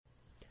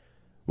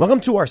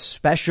Welcome to our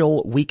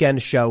special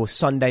weekend show,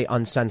 Sunday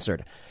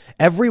Uncensored.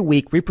 Every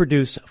week we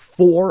produce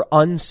 4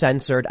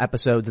 uncensored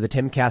episodes of the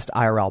Timcast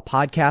IRL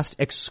podcast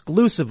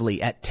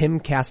exclusively at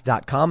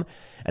timcast.com,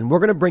 and we're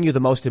going to bring you the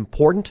most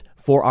important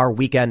for our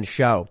weekend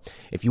show.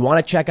 If you want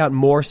to check out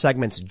more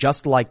segments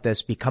just like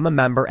this, become a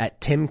member at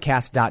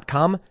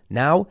timcast.com.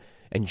 Now,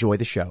 enjoy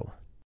the show.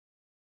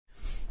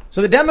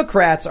 So the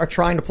Democrats are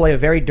trying to play a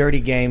very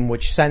dirty game,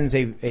 which sends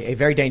a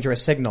very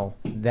dangerous signal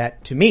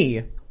that, to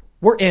me,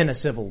 we're in a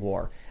civil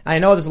war. I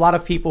know there's a lot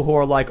of people who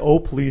are like, oh,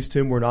 please,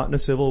 Tim, we're not in a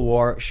civil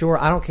war. Sure,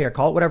 I don't care.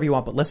 Call it whatever you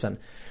want. But listen,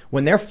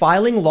 when they're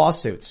filing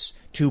lawsuits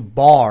to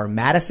bar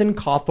Madison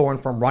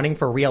Cawthorn from running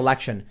for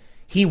re-election,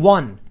 he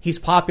won. He's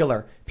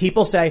popular.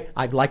 People say,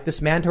 I'd like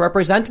this man to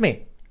represent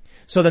me.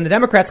 So then the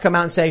Democrats come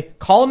out and say,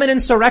 call him an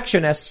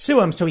insurrectionist,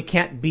 sue him so he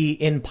can't be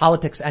in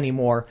politics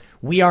anymore.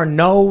 We are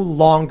no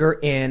longer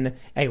in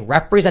a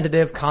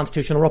representative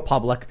constitutional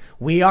republic.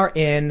 We are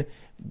in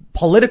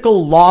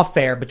political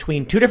lawfare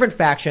between two different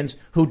factions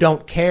who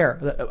don't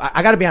care.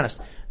 I got to be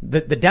honest. The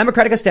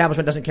Democratic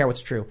establishment doesn't care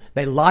what's true.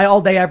 They lie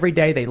all day, every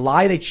day. They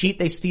lie, they cheat,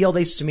 they steal,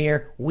 they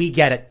smear. We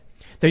get it.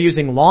 They're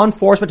using law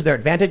enforcement to their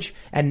advantage,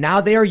 and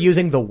now they are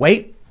using the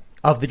weight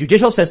of the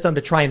judicial system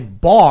to try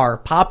and bar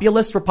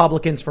populist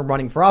Republicans from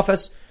running for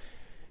office.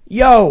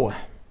 Yo,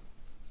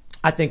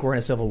 I think we're in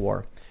a civil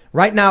war.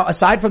 Right now,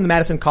 aside from the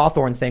Madison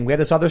Cawthorn thing, we have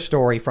this other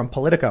story from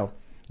Politico.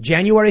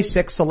 January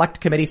 6th Select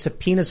Committee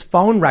subpoenas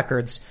phone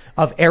records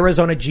of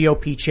Arizona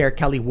GOP Chair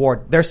Kelly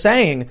Ward. They're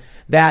saying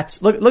that,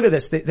 look at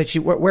this, that she,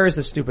 where is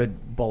this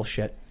stupid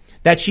bullshit?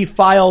 That she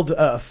filed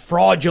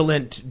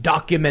fraudulent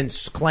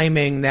documents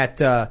claiming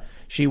that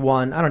she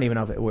won. I don't even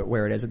know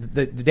where it is.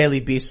 The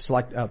Daily Beast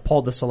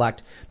polled the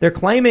Select. They're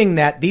claiming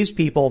that these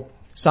people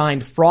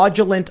signed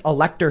fraudulent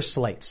elector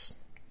slates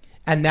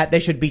and that they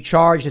should be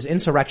charged as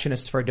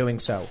insurrectionists for doing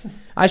so.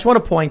 I just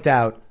want to point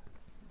out,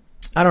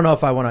 I don't know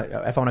if I want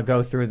to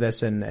go through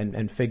this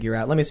and figure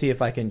out. Let me see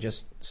if I can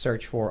just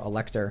search for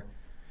elector.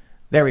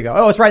 There we go.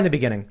 Oh, it's right in the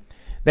beginning.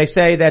 They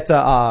say that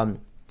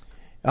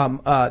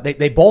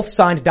they both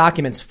signed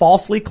documents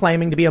falsely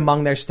claiming to be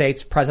among their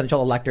state's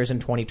presidential electors in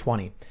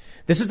 2020.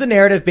 This is the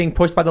narrative being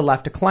pushed by the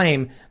left to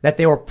claim that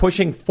they were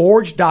pushing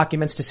forged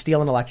documents to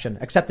steal an election.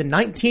 Except in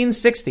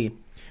 1960,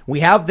 we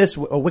have this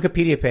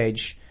Wikipedia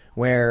page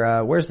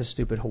where where's the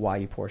stupid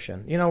Hawaii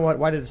portion? You know what?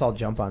 Why did this all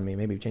jump on me?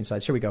 Maybe we change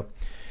sides. Here we go.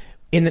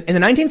 In the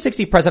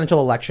 1960 presidential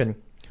election,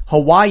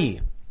 Hawaii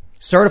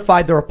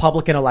certified the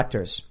Republican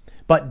electors,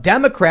 but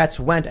Democrats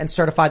went and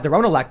certified their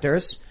own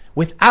electors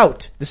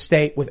without the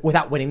state,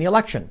 without winning the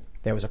election.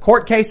 There was a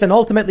court case, and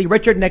ultimately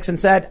Richard Nixon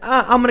said,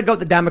 I'm going to go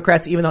with the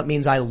Democrats even though it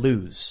means I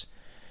lose.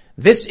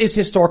 This is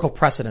historical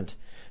precedent.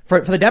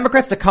 For the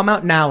Democrats to come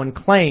out now and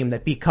claim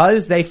that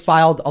because they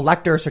filed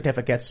elector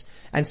certificates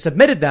and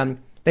submitted them,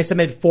 they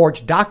submitted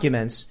forged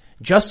documents,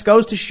 just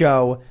goes to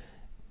show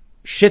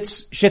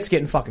shit's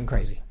getting fucking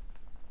crazy.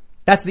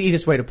 That's the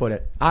easiest way to put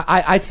it.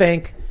 I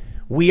think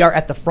we are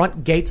at the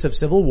front gates of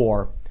civil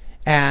war.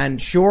 And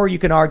sure, you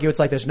can argue it's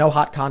like there's no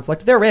hot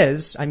conflict. There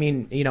is. I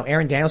mean, you know,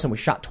 Aaron Danielson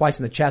was shot twice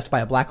in the chest by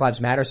a Black Lives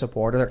Matter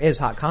supporter. There is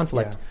hot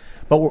conflict.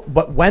 Yeah.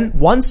 But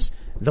once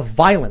the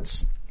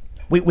violence,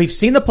 we've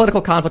seen the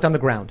political conflict on the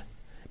ground.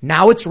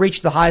 Now it's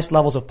reached the highest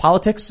levels of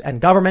politics and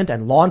government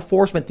and law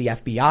enforcement, the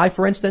FBI,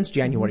 for instance,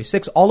 January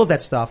 6th, all of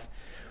that stuff.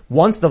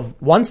 Once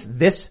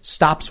this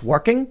stops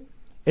working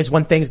is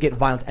when things get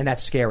violent, and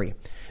that's scary.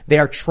 They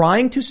are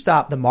trying to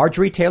stop the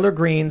Marjorie Taylor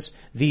Greenes,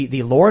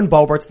 the Lauren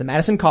Boeberts, the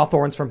Madison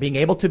Cawthorns from being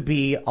able to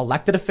be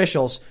elected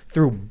officials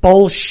through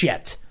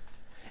bullshit.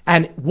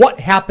 And what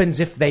happens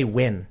if they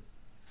win?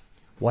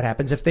 What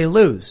happens if they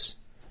lose?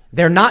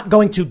 They're not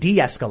going to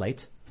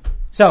de-escalate.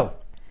 So,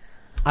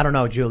 I don't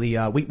know, Julie.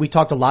 We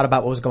talked a lot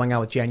about what was going on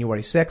with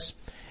January 6th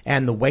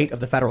and the weight of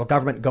the federal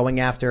government going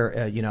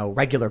after,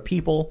 regular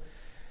people.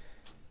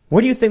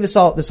 Where do you think this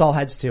all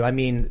heads to? I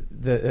mean,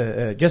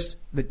 the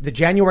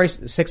January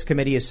 6th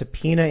committee is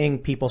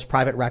subpoenaing people's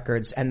private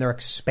records and they're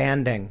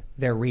expanding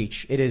their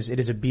reach. It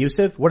is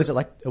abusive. What is it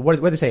like? What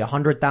do they say?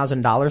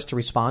 $100,000 to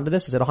respond to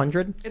this? Is it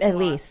 100? At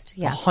least,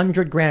 yeah.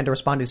 $100,000 to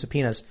respond to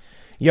subpoenas.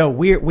 Yo,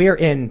 we're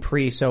in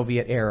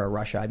pre-Soviet era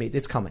Russia. I mean,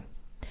 it's coming.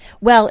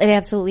 Well, it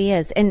absolutely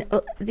is. And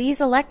these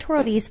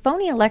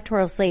phony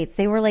electoral slates,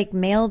 they were like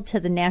mailed to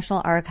the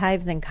National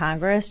Archives in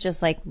Congress,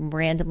 just like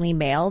randomly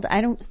mailed.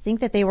 I don't think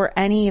that they were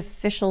any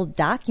official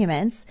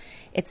documents.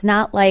 It's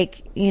not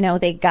like,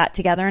 they got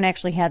together and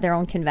actually had their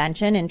own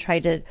convention and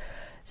tried to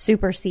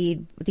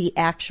supersede the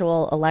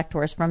actual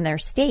electors from their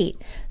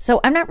state. So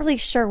I'm not really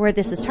sure where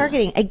this is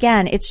targeting.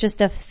 Again, it's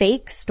just a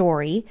fake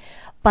story.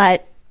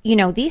 But,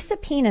 these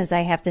subpoenas,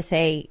 I have to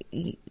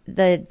say,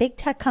 the big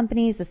tech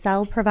companies, the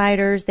cell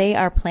providers, they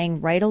are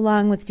playing right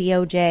along with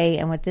DOJ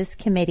and with this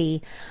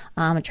committee.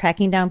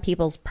 tracking down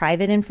people's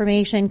private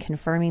information,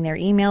 confirming their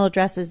email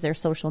addresses, their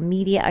social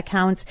media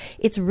accounts.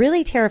 It's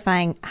really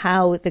terrifying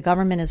how the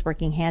government is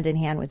working hand in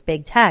hand with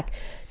big tech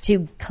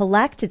to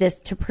collect this,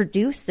 to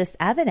produce this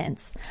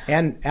evidence.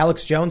 And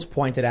Alex Jones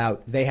pointed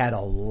out they had a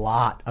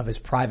lot of his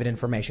private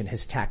information,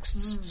 his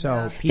texts.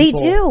 So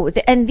people... They do.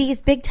 And these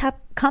big tech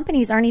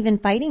companies aren't even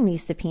fighting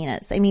these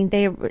subpoenas. I mean,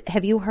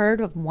 have you heard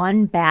of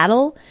one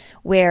battle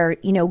where,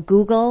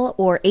 Google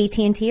or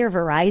AT&T or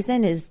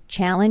Verizon is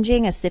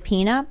challenging a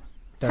subpoena?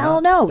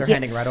 Hell no. They're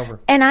handing right over.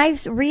 And I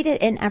read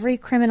it in every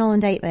criminal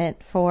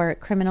indictment for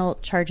criminal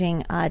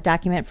charging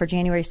document for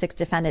January 6th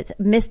defendants,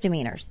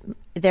 misdemeanors.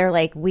 They're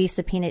like, we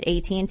subpoenaed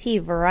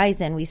AT&T,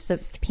 Verizon, we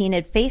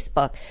subpoenaed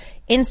Facebook,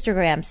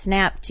 Instagram,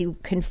 Snap to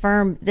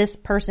confirm this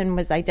person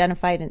was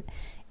identified,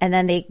 and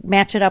then they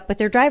match it up with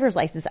their driver's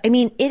license. I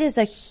mean, it is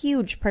a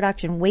huge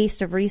production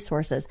waste of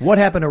resources. What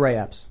happened to Ray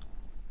Epps?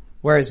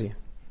 Where is he?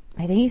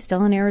 I think he's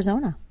still in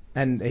Arizona.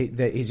 And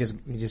he's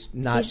just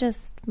not... He's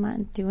just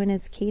doing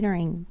his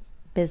catering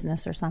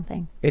business or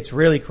something. It's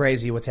really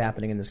crazy what's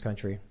happening in this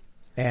country.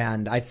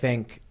 And I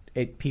think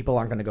people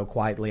aren't going to go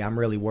quietly. I'm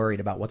really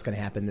worried about what's going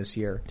to happen this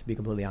year, to be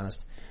completely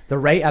honest. The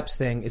Ray Epps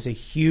thing is a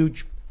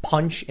huge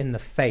punch in the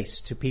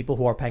face to people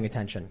who are paying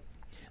attention.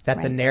 That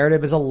right. The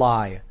narrative is a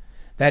lie.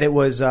 That it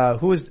was,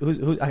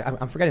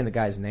 I'm forgetting the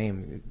guy's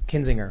name.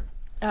 Kinzinger.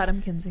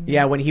 Adam Kinzinger.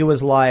 Yeah, when he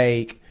was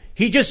like...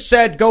 He just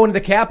said go into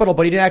the Capitol,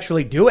 but he didn't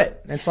actually do it.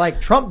 It's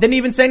like Trump didn't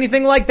even say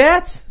anything like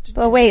that.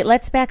 But wait,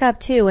 let's back up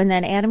too. And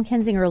then Adam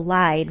Kinzinger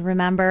lied.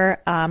 Remember,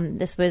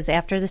 this was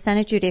after the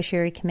Senate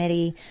Judiciary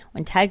Committee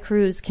when Ted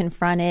Cruz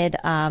confronted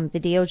the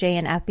DOJ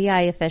and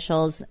FBI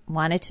officials,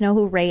 wanted to know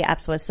who Ray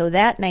Epps was. So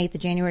that night, the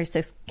January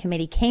 6th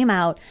committee came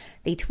out.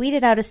 They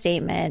tweeted out a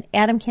statement.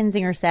 Adam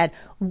Kinzinger said,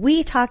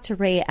 "We talked to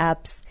Ray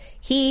Epps.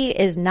 He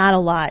is not a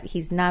lot.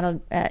 He's not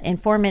an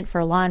informant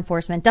for law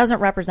enforcement, doesn't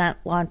represent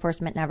law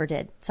enforcement, never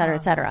did, et cetera,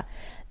 et cetera."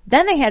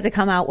 Then they had to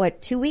come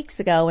out, 2 weeks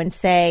ago and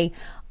say,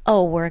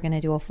 oh, we're going to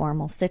do a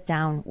formal sit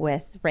down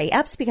with Ray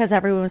Epps because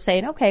everyone was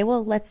saying, okay,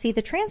 well, let's see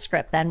the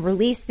transcript then.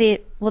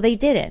 Well, they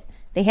didn't.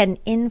 They had an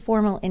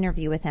informal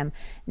interview with him.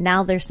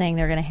 Now they're saying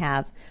they're going to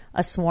have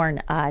a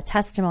sworn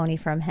testimony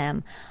from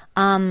him.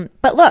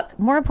 But look,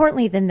 more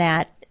importantly than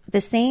that,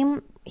 the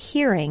same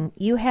hearing,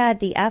 you had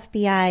the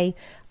FBI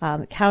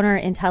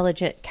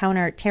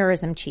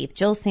counterterrorism chief,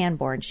 Jill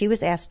Sanborn. She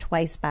was asked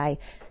twice by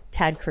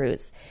Ted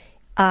Cruz.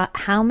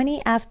 How many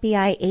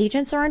FBI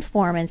agents or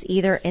informants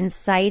either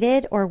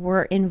incited or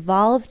were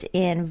involved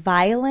in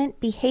violent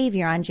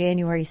behavior on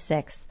January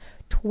 6th?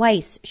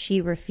 Twice she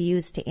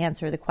refused to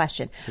answer the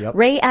question. Yep.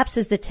 Ray Epps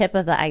is the tip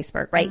of the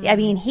iceberg, right? Mm-hmm. I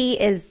mean, he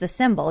is the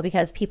symbol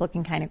because people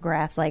can kind of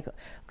grasp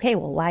okay,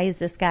 well, why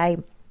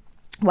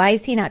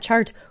is he not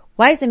charged?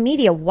 Why is the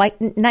media white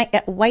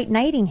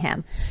knighting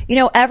him?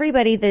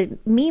 Everybody, the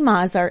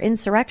Mimas are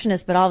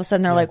insurrectionists, but all of a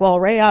sudden they're like, well,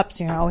 Ray Epps,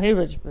 he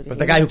was... But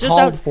the guy who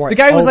called for it... The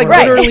guy was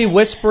literally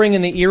whispering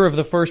in the ear of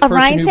the first person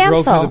Ryan who Samsel.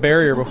 broke through the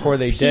barrier before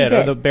they did,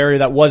 or the barrier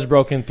that was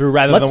broken through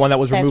rather than the one that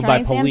was removed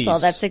by police. Samsel.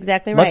 That's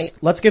exactly right.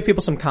 Let's give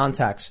people some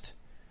context.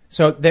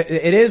 So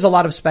it is a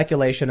lot of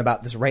speculation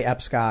about this Ray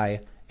Epps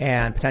guy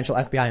and potential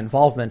FBI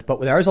involvement, but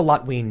there is a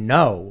lot we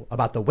know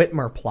about the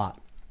Whitmer plot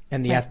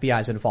and the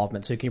FBI's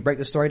involvement. So can you break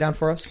the story down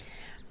for us?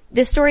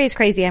 This story is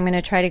crazy. I'm going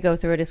to try to go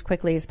through it as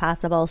quickly as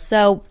possible.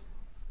 So,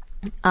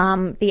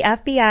 the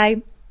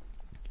FBI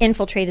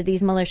infiltrated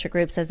these militia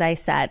groups, as I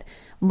said.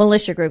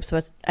 Militia groups,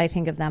 what I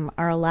think of them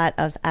are a lot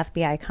of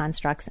FBI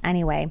constructs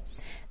anyway.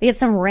 They had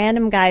some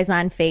random guys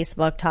on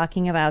Facebook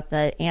talking about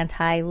the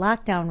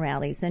anti-lockdown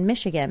rallies in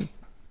Michigan.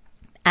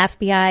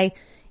 FBI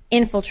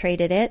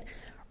infiltrated it,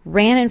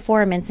 ran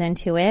informants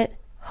into it,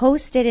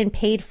 hosted and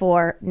paid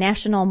for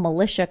national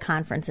militia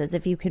conferences,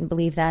 if you can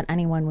believe that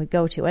anyone would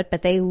go to it,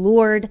 but they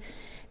lured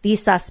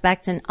these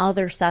suspects and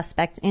other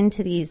suspects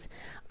into these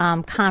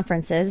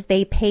conferences.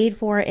 They paid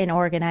for and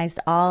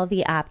organized all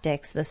the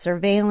optics, the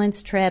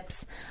surveillance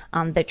trips,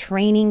 the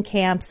training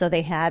camps. So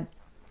they had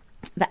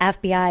the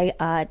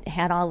FBI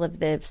had all of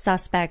the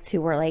suspects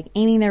who were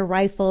aiming their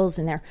rifles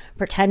and they're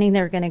pretending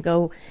they're going to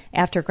go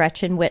after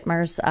Gretchen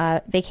Whitmer's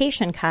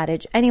vacation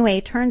cottage. Anyway,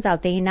 it turns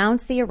out they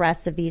announced the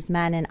arrests of these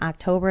men in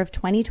October of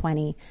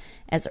 2020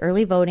 as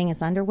early voting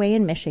is underway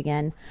in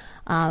Michigan.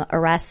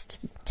 Arrest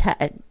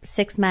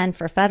 6 men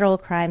for federal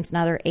crimes,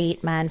 another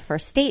 8 men for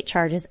state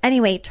charges.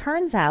 Anyway, it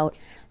turns out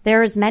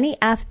there are as many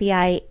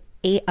FBI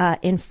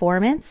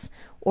informants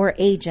or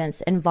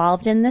agents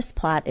involved in this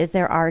plot as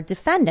there are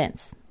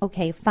defendants.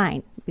 Okay,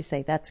 fine. We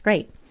say that's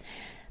great.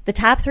 The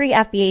top 3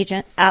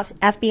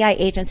 FBI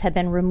agents have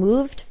been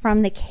removed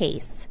from the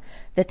case.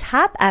 The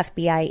top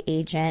FBI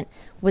agent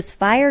was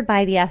fired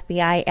by the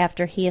FBI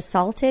after he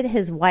assaulted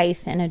his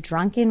wife in a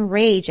drunken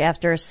rage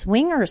after a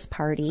swingers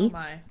party. Oh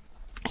my.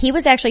 He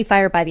was actually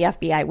fired by the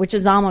FBI, which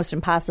is almost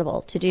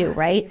impossible to do,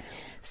 right?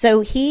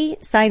 So he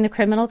signed the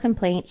criminal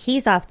complaint.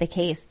 He's off the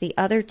case. The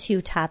other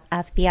 2 top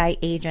FBI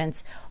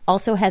agents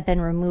also have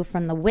been removed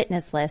from the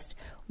witness list.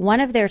 One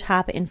of their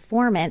top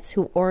informants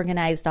who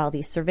organized all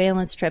these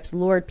surveillance trips,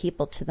 lured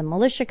people to the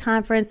militia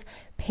conference,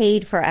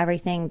 paid for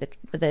everything,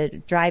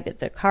 the drive,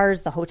 the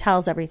cars, the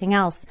hotels, everything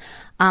else.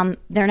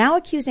 They're now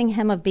accusing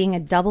him of being a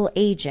double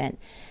agent.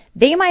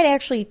 They might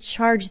actually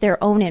charge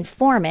their own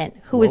informant,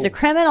 who is a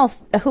criminal,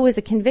 who is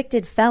a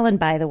convicted felon,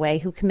 by the way,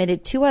 who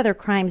committed 2 other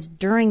crimes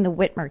during the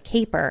Whitmer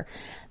caper.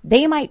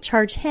 They might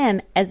charge him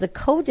as a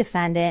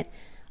co-defendant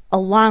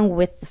along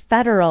with the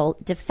federal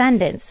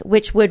defendants,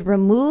 which would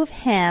remove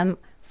him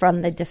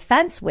from the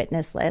defense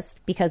witness list,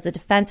 because the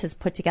defense has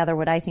put together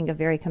what I think a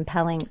very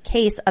compelling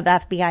case of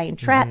FBI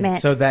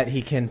entrapment. So that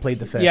he can plead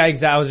the fifth. Yeah,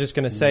 exactly. I was just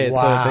going to say it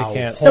so that they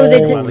can't.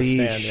 So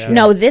Holy shit.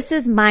 No, this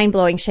is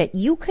mind-blowing shit.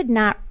 You could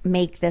not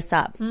make this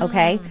up,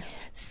 okay?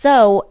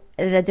 So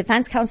the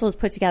defense counsel has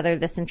put together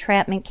this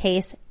entrapment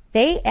case.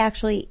 They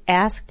actually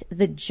asked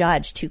the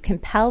judge to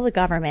compel the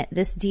government,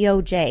 this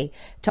DOJ,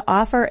 to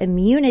offer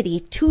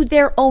immunity to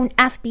their own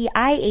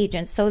FBI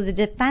agents so the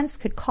defense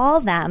could call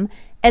them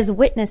as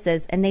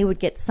witnesses and they would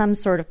get some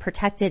sort of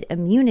protected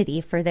immunity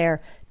for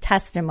their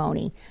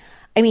testimony.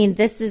 I mean,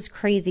 this is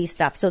crazy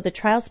stuff. So the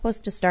trial's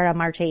supposed to start on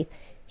March 8th.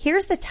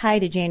 Here's the tie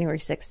to January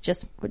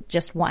 6th,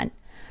 just one.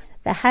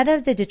 The head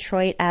of the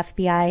Detroit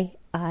FBI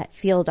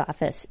field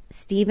office,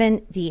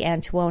 Stephen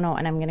D'Antuono,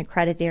 and I'm going to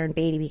credit Darren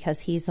Beatty because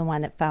he's the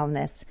one that found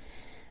this.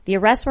 The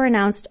arrests were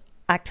announced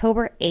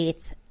October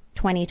 8th,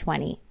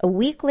 2020. A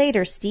week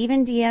later,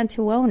 Stephen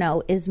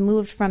D'Antuono is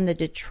moved from the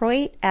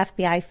Detroit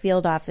FBI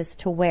field office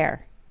to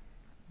where?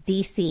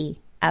 DC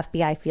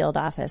FBI field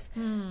office.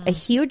 A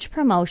huge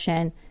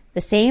promotion.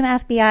 The same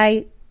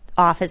FBI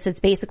office that's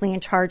basically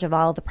in charge of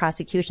all the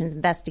prosecution's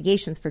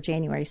investigations for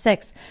January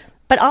 6th,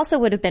 but also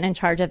would have been in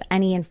charge of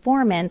any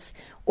informants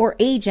or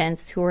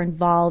agents who were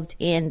involved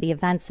in the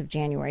events of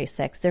January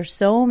 6th. There's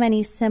so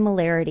many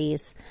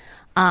similarities,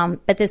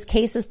 but this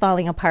case is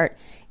falling apart,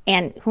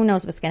 and who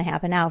knows what's going to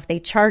happen now if they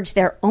charge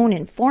their own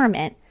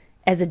informant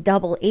as a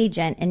double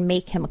agent and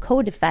make him a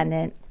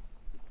co-defendant.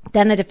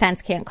 Then the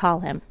defense can't call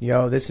him.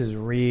 Yo, this is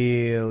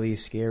really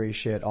scary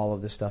shit, all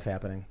of this stuff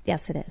happening.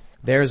 Yes, it is.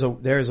 There's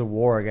a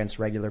war against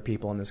regular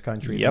people in this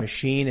country. Yep. The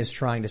machine is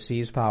trying to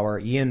seize power.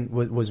 Ian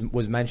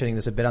was mentioning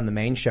this a bit on the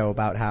main show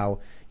about how,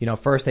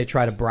 first they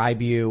try to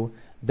bribe you,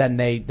 then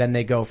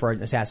they go for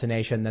an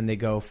assassination, then they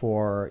go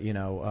for,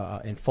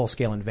 in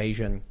full-scale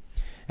invasion.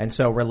 And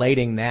so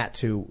relating that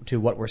to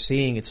what we're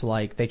seeing, it's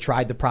like they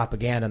tried the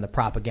propaganda and the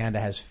propaganda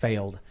has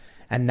failed.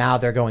 And now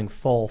they're going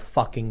full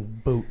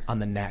fucking boot on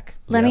the neck.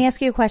 Let me ask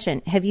you a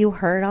question. Have you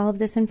heard all of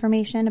this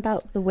information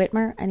about the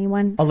Whitmer?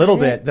 Anyone? A little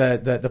bit.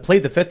 The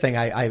plead the fifth thing,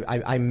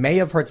 I may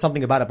have heard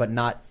something about it, but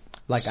not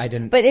like I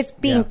didn't. But it's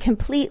being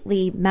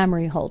completely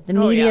memory hold. The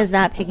media is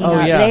not picking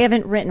up. Yeah. They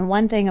haven't written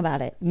one thing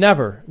about it.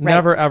 Never,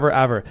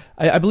 ever.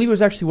 I believe it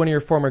was actually one of your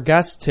former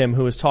guests, Tim,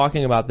 who was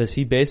talking about this.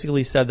 He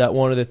basically said that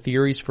one of the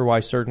theories for why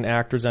certain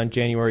actors on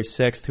January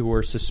 6th who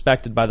were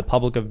suspected by the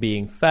public of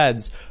being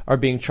feds are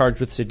being charged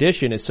with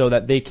sedition is so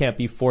that they can't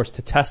be forced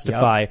to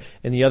testify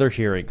in the other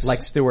hearings.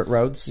 Like Stuart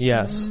Rhodes?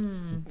 Yes.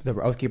 The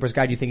Oath Keepers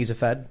guy, do you think he's a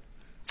fed?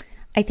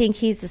 I think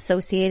he's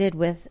associated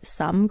with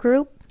some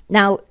group.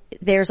 Now,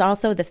 there's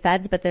also the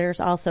feds, but there's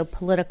also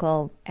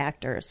political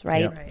actors,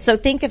 right? Right. So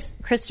think of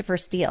Christopher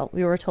Steele.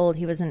 We were told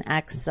he was an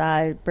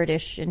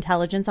ex-British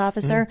intelligence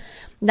officer.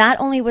 Not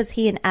only was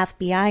he an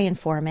FBI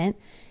informant,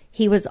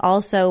 he was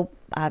also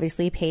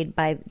obviously paid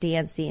by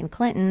DNC and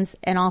Clinton's,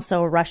 and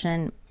also a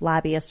Russian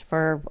lobbyist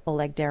for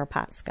Oleg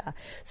Deripaska.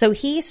 So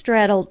he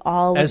straddled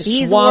all of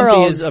these worlds. As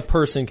swampy as a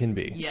person can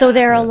be. Yeah. So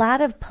there are a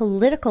lot of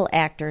political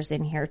actors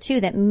in here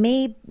too that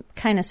may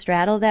kind of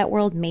straddle that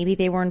world. Maybe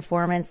they were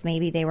informants,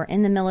 maybe they were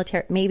in the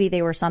military, maybe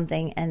they were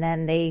something, and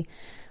then they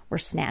were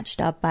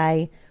snatched up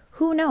by,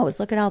 who knows?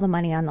 Look at all the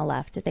money on the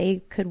left.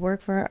 They could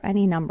work for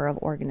any number of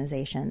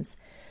organizations.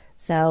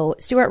 So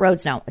Stuart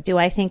Rhodes, no. Do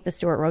I think the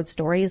Stuart Rhodes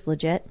story is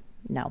legit?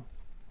 No.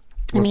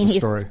 What's the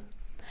story?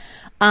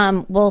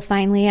 Well,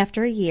 finally,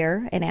 after a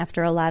year, and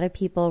after a lot of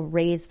people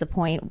raised the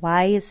point,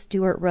 why is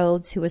Stuart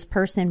Rhodes, who was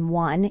person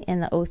one in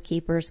the Oath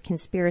Keepers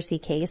conspiracy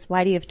case,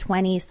 why do you have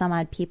 20 some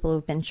odd people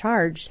who've been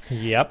charged?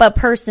 Yep. But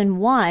person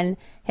one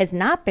has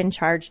not been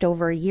charged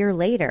over a year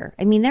later.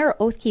 I mean, there are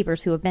Oath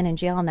Keepers who have been in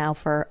jail now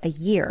for a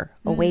year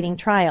awaiting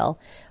trial,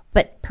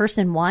 but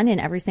person one in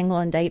every single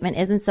indictment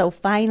isn't. So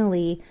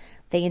finally,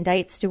 they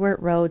indict Stuart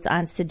Rhodes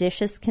on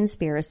seditious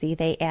conspiracy.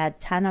 They add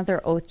 10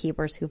 other Oath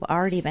Keepers who've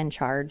already been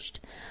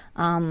charged.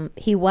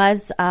 He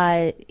is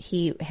under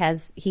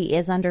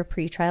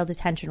pretrial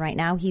detention right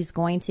now. He's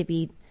going to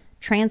be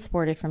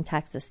transported from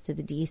Texas to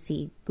the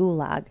DC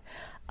gulag.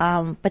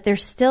 But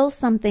there's still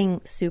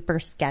something super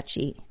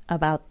sketchy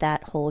about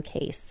that whole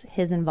case,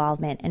 his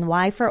involvement, and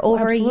why for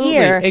over a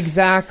year.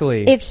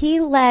 Exactly. If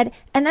he led,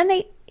 and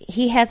then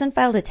he hasn't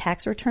filed a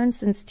tax return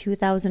since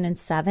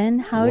 2007.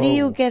 How do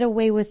you get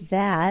away with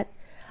that?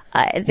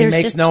 He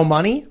makes no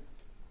money?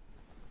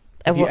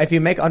 If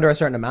you make under a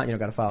certain amount, you don't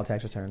got to file a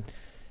tax return.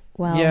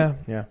 Well,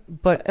 Yeah.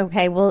 But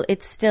okay, well,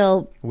 it's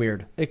still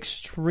Weird.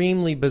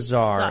 extremely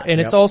bizarre. Sucks.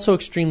 And it's also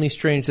extremely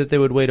strange that they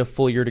would wait a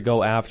full year to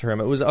go after him.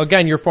 It was,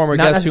 again, your former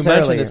Not guest who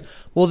mentioned necessarily. this.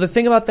 Well, the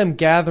thing about them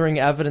gathering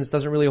evidence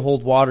doesn't really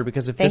hold water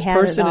because if They this had it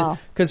person, all.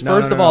 because No,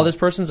 first no, of no, all, no. this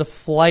person's a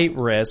flight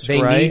risk,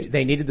 right?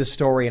 They needed the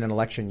story in an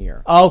election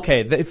year.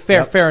 Okay,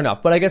 fair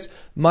enough. But I guess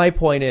my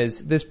point is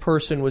this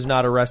person was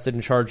not arrested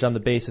and charged on the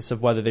basis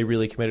of whether they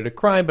really committed a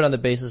crime, but on the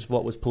basis of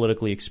what was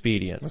politically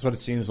expedient. That's what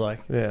it seems like.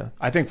 Yeah.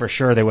 I think for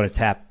sure they would have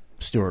tapped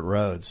Stuart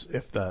Rhodes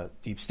if the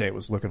deep state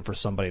was looking for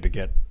somebody to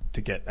get.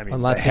 I mean,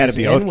 Unless ahead he's of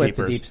the in Oath with the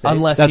Keepers. deep state.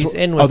 Unless That's he's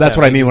what- in with that's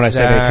them. what I mean when I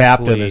say they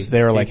tapped him. Exactly. Is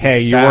they were like, "Hey,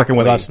 you're working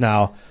with us Exactly.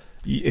 now.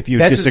 If you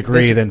This is-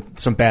 disagree, this- then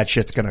some bad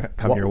shit's gonna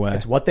come your way."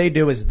 It's what they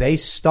do is they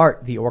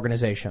start the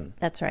organization.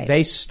 That's right.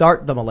 They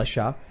start the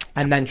militia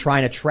and then try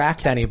and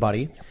attract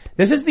anybody.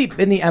 This is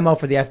been the MO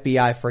for the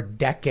FBI for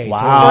decades.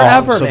 Wow.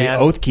 Forever, so man. the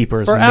Oath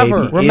Keepers Forever.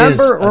 maybe is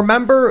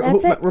Remember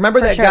That's it, remember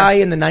for that sure. guy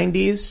in the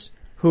 90s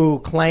who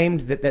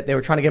claimed that they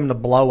were trying to get him to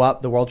blow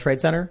up the World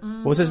Trade Center?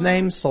 What was his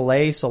name?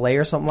 Soleil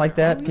or something like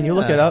that? Can you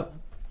look it up?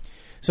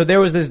 So there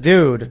was this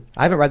dude.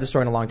 I haven't read the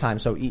story in a long time,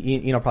 so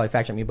you know, probably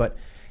fact check me, but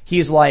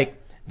he's like,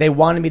 they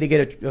wanted me to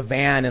get a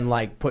van and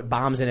like put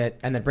bombs in it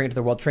and then bring it to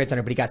the World Trade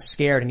Center, but he got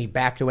scared and he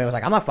backed away. I was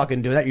like, I'm not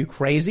fucking doing that. Are you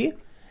crazy?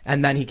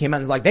 And then he came out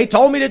and was like, they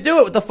told me to do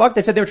it. What the fuck?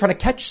 They said they were trying to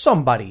catch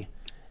somebody.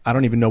 I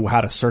don't even know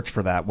how to search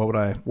for that. What would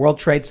I? World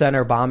Trade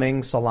Center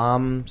bombing,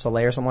 Soleil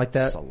or something like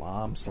that.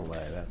 Salam Saleh.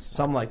 That's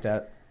Something like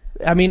that.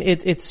 I mean,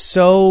 it's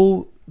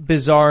so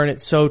bizarre and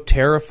it's so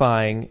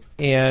terrifying.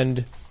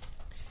 And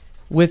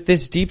with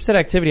this deep state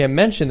activity, I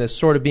mentioned this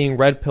sort of being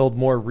red-pilled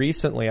more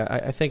recently.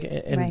 I think,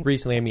 and Right.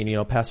 recently, I mean, you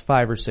know, past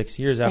 5 or 6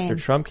 years Same. after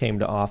Trump came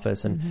to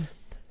office, and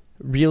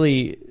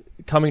really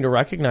coming to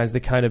recognize the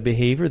kind of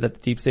behavior that the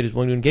deep state is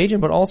willing to engage in,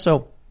 but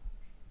also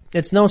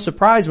it's no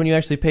surprise when you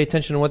actually pay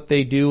attention to what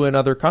they do in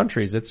other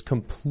countries. It's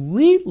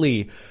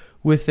completely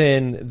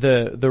within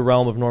the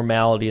realm of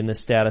normality and the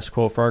status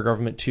quo for our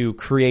government to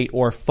create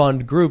or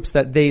fund groups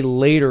that they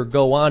later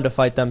go on to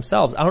fight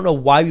themselves. I don't know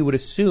why we would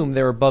assume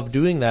they're above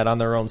doing that on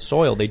their own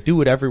soil. They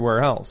do it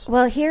everywhere else.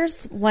 Well,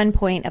 here's one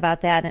point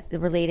about that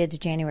related to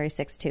January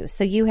 6th, too.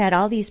 So you had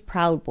all these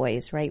Proud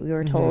Boys, right? We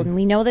were told, and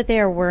we know that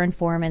there were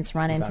informants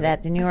run into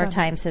that. The New York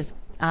Times has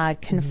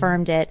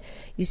confirmed it.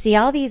 You see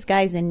all these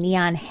guys in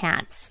neon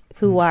hats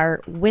who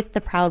are with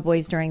the Proud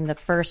Boys during the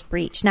first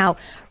breach. Now,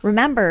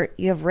 remember,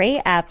 you have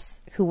Ray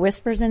Epps, who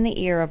whispers in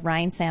the ear of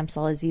Ryan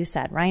Samsel, as you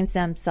said. Ryan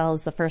Samsel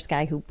is the first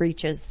guy who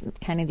breaches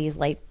kind of these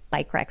light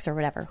bike wrecks or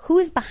whatever. Who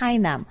is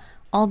behind them?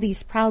 All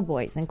these Proud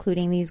Boys,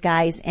 including these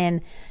guys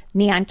in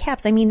neon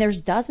caps. I mean, there's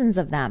dozens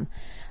of them.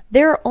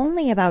 There are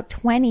only about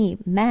 20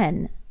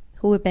 men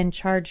who have been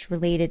charged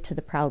related to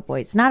the Proud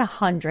Boys. Not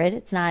 100.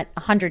 It's not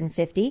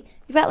 150.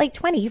 You've got like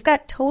 20. You've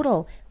got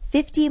total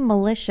 50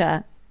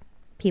 militia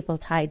people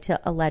tied to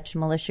alleged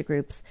militia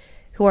groups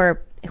who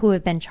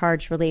have been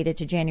charged related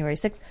to January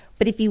 6th.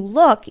 But if you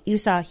look, you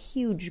saw a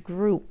huge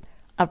group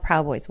of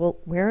Proud Boys. Well,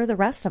 where are the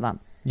rest of them?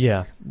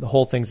 Yeah, the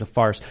whole thing's a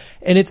farce.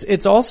 And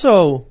it's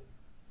also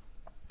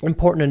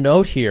important to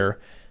note here,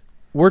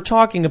 we're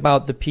talking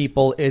about the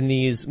people in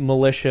these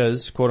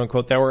militias, quote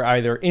unquote, that were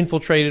either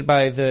infiltrated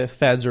by the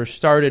feds or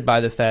started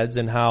by the feds,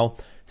 and how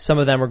some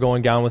of them are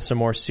going down with some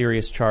more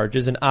serious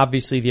charges. And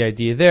obviously the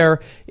idea there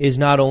is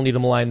not only to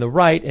malign the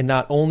right and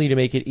not only to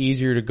make it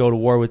easier to go to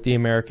war with the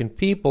American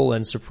people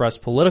and suppress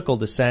political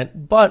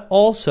dissent, but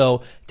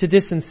also to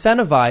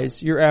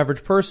disincentivize your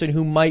average person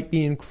who might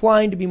be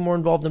inclined to be more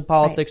involved in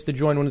politics to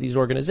join one of these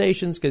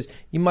organizations, because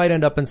you might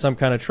end up in some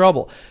kind of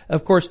trouble.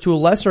 Of course, to a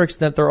lesser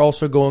extent, they're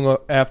also going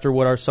after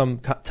what are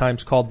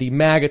sometimes called the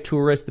MAGA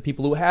tourists, the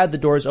people who had the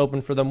doors open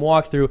for them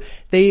walk through.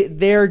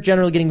 They're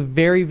generally getting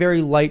very,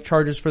 very light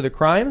charges for the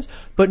crimes,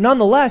 but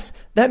nonetheless,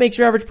 that makes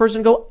your average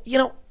person go, you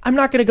know, I'm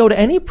not going to go to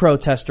any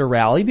protest or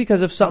rally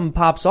because if something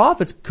pops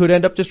off, it could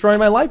end up destroying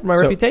my life, my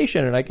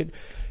reputation, and I could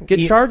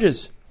get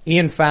charges.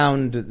 Ian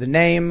found the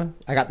name.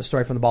 I got the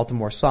story from the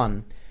Baltimore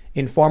Sun.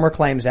 Informer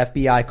claims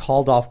FBI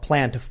called off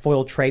plan to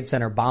foil Trade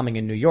Center bombing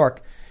in New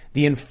York.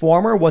 The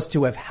informer was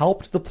to have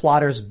helped the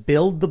plotters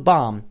build the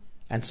bomb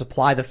and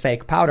supply the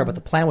fake powder, but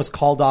the plan was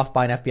called off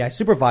by an FBI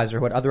supervisor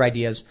who had other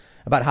ideas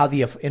about how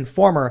the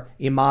informer,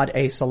 Imad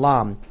A.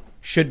 Salam,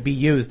 should be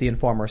used, the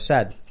informer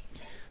said.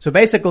 So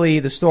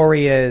basically, the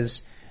story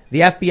is the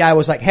FBI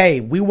was like,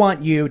 hey, we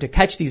want you to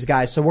catch these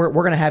guys, so we're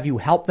going to have you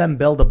help them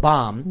build a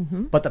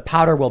bomb, but the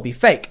powder will be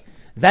fake.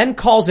 Then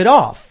calls it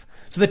off.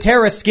 So the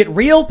terrorists get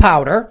real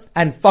powder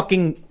and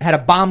fucking had a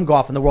bomb go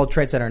off in the World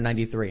Trade Center in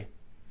 93.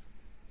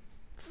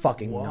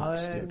 Fucking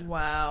nuts, dude.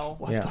 Wow.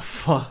 what the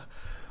fuck?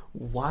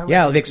 Why? Would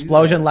Yeah, they the do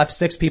explosion left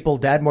 6 people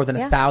dead, more than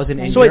 1,000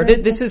 injured. So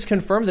wait, this is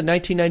confirmed. The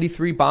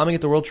 1993 bombing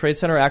at the World Trade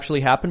Center actually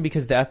happened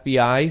because the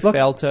FBI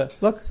failed to...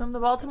 Look, It's from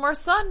the Baltimore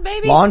Sun,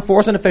 baby. law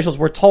enforcement officials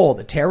were told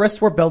the terrorists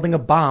were building a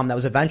bomb that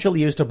was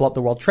eventually used to blow up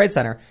the World Trade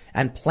Center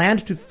and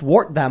planned to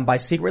thwart them by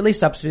secretly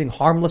substituting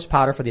harmless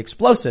powder for the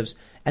explosives,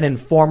 an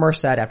informer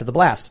said after the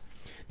blast.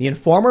 The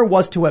informer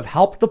was to have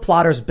helped the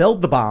plotters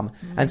build the bomb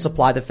and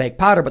supply the fake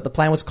powder, but the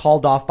plan was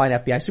called off by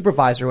an FBI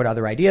supervisor who had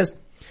other ideas.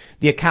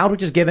 The account,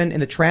 which is given in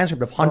the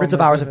transcript of hundreds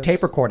of hours of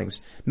tape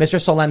recordings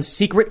Mr. Solem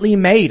secretly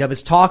made of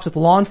his talks with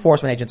law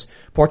enforcement agents,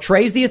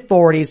 portrays the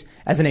authorities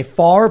as in a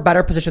far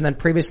better position than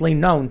previously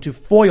known to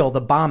foil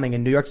the bombing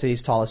in New York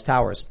City's tallest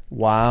towers.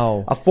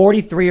 Wow. A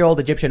 43-year-old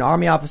Egyptian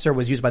army officer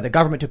was used by the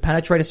government to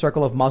penetrate a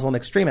circle of Muslim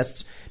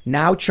extremists,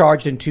 now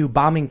charged in 2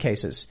 bombing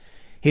cases.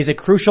 He's a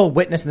crucial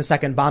witness in the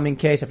second bombing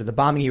case. After the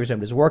bombing, he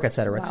resumed his work,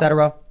 etc.,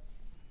 etc.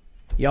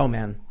 Yo,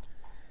 man.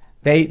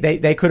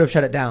 They could have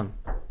shut it down.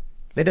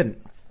 They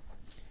didn't.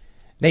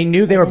 They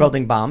knew they were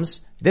building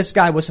bombs. This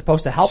guy was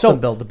supposed to help them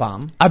build the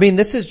bomb. I mean,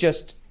 this is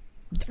just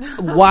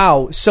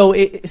wow. So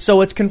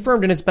it's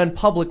confirmed and it's been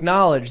public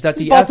knowledge that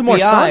the Baltimore FBI,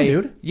 Sun,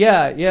 dude.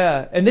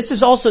 Yeah. And this is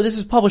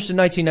published in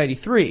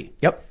 1993.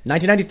 Yep,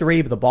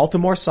 1993. The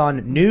Baltimore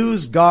Sun,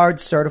 News Guard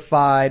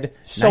certified,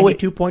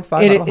 92.5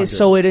 out of 100.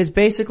 So it has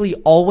basically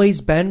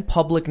always been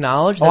public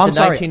knowledge that the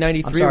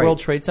 1993 World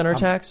Trade Center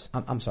attacks.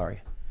 I'm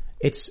sorry.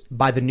 It's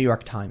by the New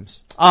York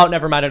Times. Oh,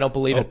 never mind. I don't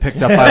believe it.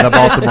 Picked up by the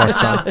Baltimore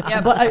Sun. Yeah,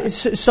 but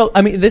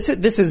I mean, this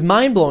is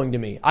mind blowing to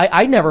me.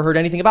 I never heard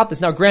anything about this.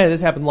 Now, granted,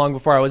 this happened long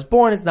before I was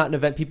born. It's not an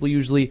event people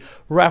usually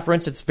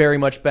reference. It's very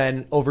much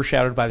been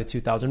overshadowed by the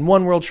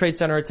 2001 World Trade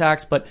Center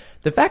attacks. But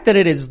the fact that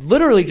it is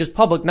literally just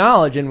public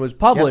knowledge and was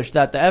published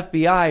that the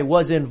FBI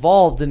was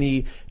involved in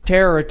the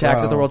terror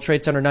attacks at the World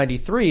Trade Center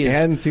 93 is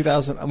and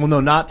 2000. Well, no,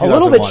 not 2001. a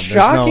little bit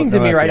shocking to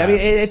me, right? FBI. I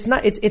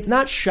mean, it's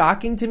not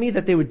shocking to me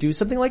that they would do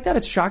something like that.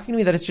 It's shocking to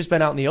me that it's just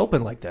been out in the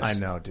open like this. I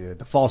know, dude.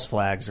 The false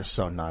flags are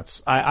so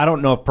nuts. I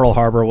don't know if Pearl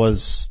Harbor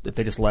if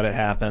they just let it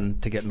happen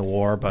to get into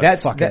war, but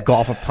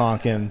Gulf of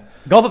Tonkin.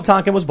 Gulf of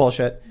Tonkin was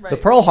bullshit. Right. The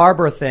Pearl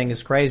Harbor thing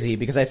is crazy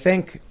because I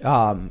think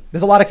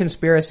there's a lot of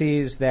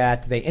conspiracies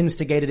that they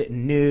instigated it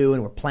and knew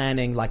and were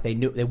planning, like they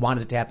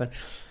wanted it to happen.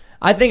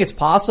 I think it's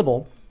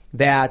possible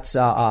that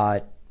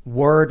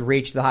word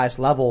reached the highest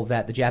level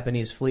that the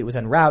Japanese fleet was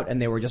en route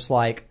and they were just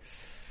like,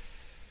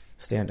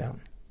 stand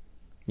down.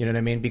 You know what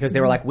I mean? Because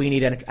they were like, we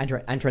need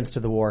entrance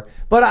to the war.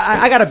 But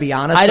I gotta be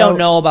honest. I don't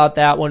know about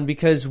that one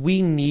because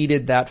we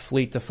needed that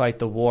fleet to fight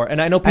the war. And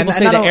I know people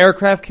say the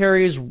aircraft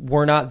carriers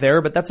were not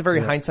there, but that's a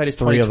very hindsight is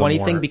 2020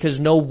 thing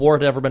because no war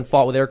had ever been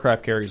fought with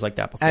aircraft carriers like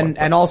that before.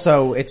 And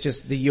also, it's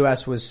just the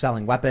U.S. was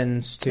selling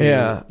weapons to,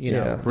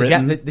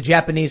 the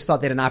Japanese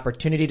thought they had an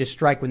opportunity to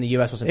strike when the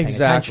U.S. wasn't paying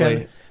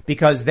attention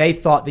because they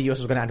thought the U.S.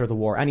 was going to enter the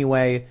war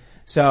anyway.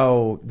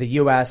 So the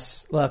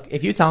U.S., look,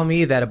 if you tell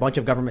me that a bunch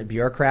of government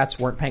bureaucrats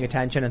weren't paying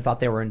attention and thought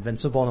they were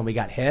invincible and then we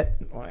got hit,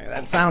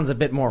 that sounds a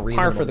bit more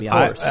reasonable. Par for the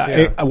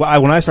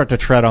course. When I start to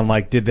tread on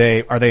like,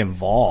 are they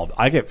involved?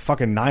 I get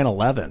fucking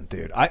 9/11,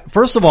 dude.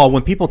 First of all,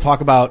 when people talk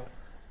about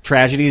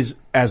tragedies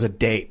as a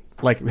date,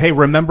 like, hey,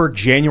 remember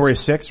January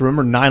 6th?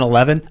 Remember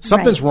 9/11?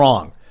 Something's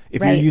wrong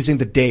if you're using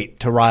the date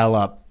to rile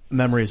up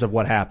memories of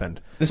what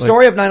happened. The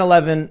story of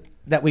 9/11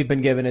 that we've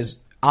been given is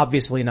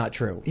obviously not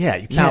true. Yeah,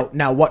 you can't.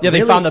 Now what? Yeah,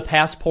 they found the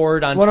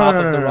passport on top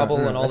of the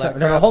rubble and all that.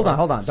 No, hold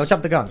on. Don't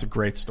jump the gun. It's a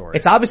great story.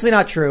 It's obviously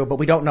not true, but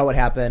we don't know what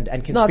happened,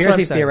 and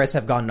conspiracy theorists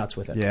have gone nuts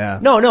with it. Yeah.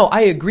 No,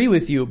 I agree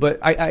with you, but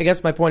I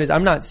guess my point is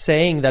I'm not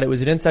saying that it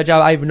was an inside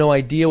job. I have no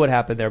idea what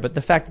happened there, but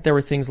the fact that there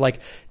were things like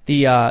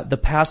the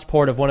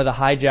passport of one of the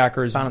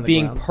hijackers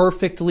being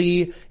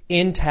perfectly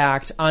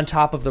intact on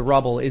top of the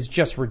rubble is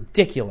just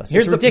ridiculous.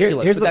 It's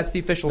ridiculous, but that's the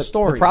official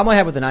story. The problem I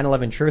have with the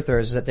 9/11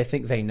 truthers is that they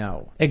think they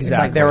know. Exactly. It's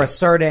like they're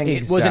asserting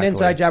it was an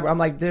inside job. I'm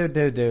like, dude,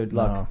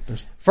 look. No,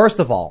 first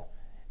of all,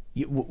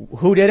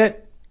 who did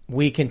it?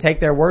 We can take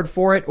their word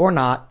for it or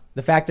not.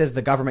 The fact is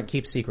the government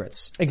keeps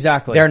secrets.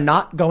 Exactly. They're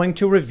not going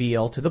to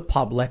reveal to the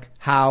public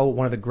how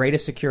one of the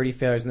greatest security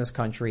failures in this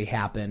country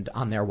happened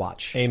on their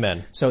watch.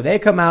 Amen. So they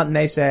come out and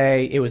they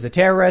say, it was the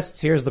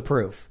terrorists, here's the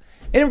proof.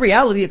 And in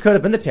reality, it could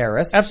have been the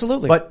terrorists.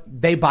 Absolutely. But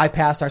they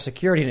bypassed our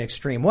security in an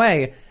extreme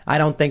way. I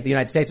don't think the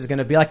United States is going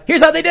to be like,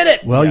 here's how they did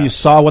it. Well, you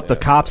saw what the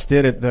cops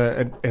did at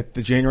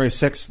the January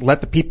 6th.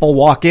 Let the people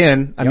walk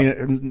in. I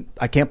mean,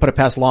 I can't put it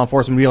past law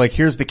enforcement to be like,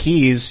 here's the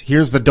keys,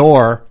 here's the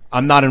door.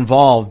 I'm not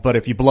involved, but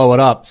if you blow it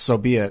up, so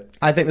be it.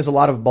 I think there's a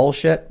lot of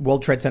bullshit.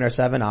 World Trade Center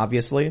 7,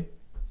 obviously.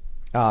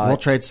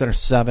 World Trade Center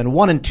 7,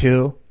 1 and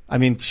 2. I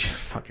mean,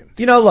 fucking.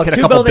 You know, look, hit a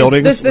two couple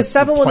buildings. The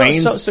 7 one.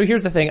 So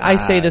here's the thing. I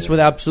say this with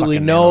absolutely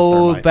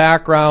no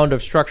background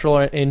of structural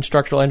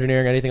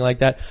engineering, anything like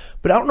that.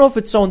 But I don't know if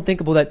it's so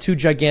unthinkable that 2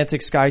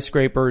 gigantic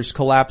skyscrapers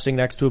collapsing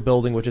next to a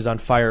building which is on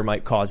fire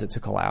might cause it to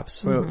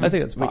collapse. I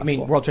think that's possible. You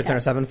mean World Trade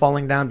Center 7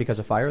 falling down because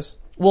of fires?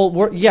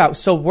 Well,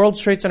 so World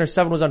Trade Center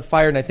 7 was on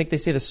fire, and I think they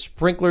say the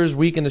sprinklers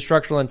weakened the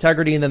structural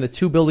integrity, and then the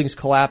 2 buildings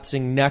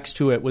collapsing next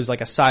to it was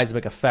like a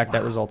seismic effect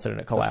that resulted in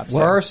a collapse.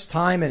 First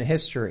time in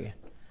history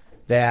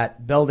that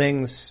a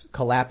building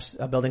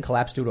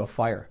collapsed due to a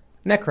fire.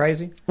 Isn't that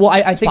crazy? Well,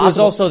 I think it was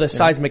possible. also the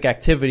seismic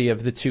activity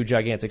of the two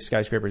gigantic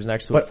skyscrapers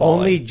next to it But falling.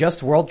 only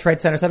just World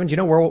Trade Center 7. Do you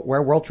know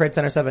where World Trade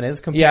Center 7 is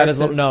compared Yeah, it is.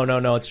 to?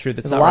 No, it's true.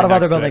 That's There's a lot of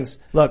other buildings.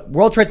 Look,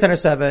 World Trade Center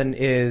 7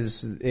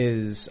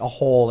 is a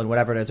hole in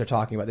whatever it is they're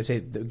talking about. They say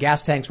the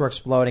gas tanks were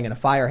exploding and a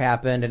fire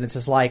happened, and it's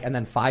just like, and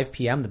then 5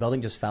 p.m. the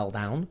building just fell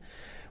down.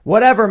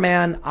 Whatever,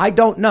 man. I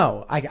don't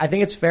know. I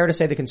think it's fair to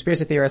say the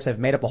conspiracy theorists have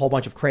made up a whole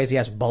bunch of crazy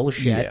ass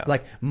bullshit,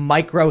 like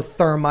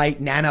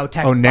microthermite,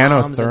 nanotech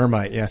bombs.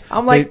 Nanothermite, yeah.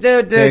 I'm like,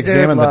 they dude,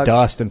 examined look. the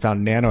dust and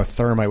found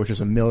nanothermite, which is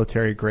a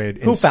military grade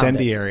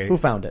incendiary. Who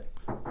found it?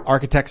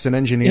 Architects and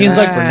engineers Ian's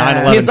for like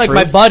 9/11 Ian's like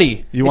truth. my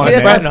buddy. You See, want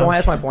that's to my name? point.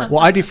 That's my point.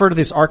 Well, I defer to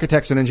these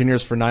architects and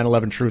engineers for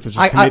 9/11 Truth, which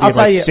is a committee I'll of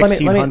tell like you. Let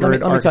 1,600 me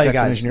tell you architects and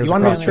guys. engineers You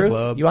want to know across the the truth?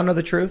 globe. You want to know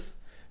the truth?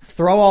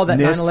 Throw all that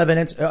NIST.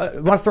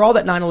 9/11 want to throw all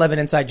that 9/11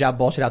 inside job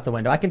bullshit out the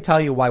window. I can tell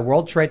you why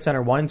World Trade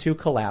Center 1 and 2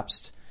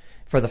 collapsed.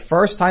 For the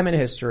first time in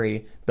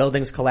history,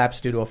 buildings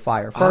collapsed due to a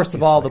fire. First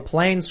of all, the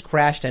planes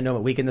crashed into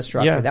it, weakened the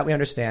structure. Yeah. That we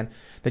understand.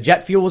 The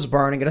jet fuel was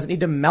burning. It doesn't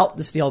need to melt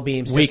the steel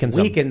beams. It just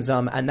weakens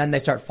them, and then they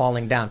start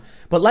falling down.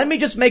 But let me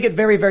just make it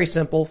very, very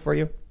simple for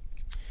you.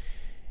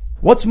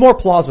 What's more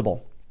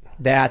plausible?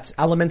 That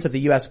elements of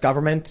the U.S.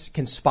 government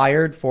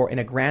conspired in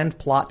a grand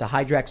plot to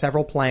hijack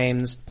several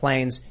planes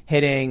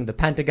hitting the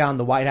Pentagon,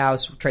 the White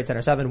House, Trade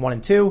Center 7, 1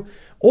 and 2,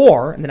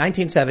 or in the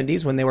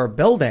 1970s when they were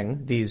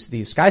building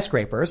these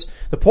skyscrapers,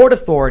 the Port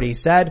Authority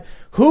said,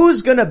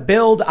 who's gonna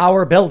build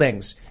our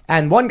buildings?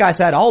 And one guy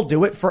said, I'll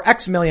do it for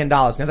X million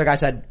dollars. The other guy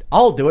said,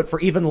 I'll do it for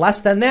even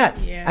less than that.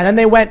 Yeah. And then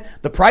they went,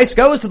 the price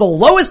goes to the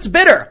lowest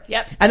bidder.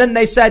 Yep. And then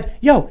they said,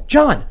 yo,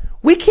 John,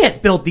 we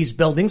can't build these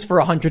buildings for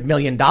 $100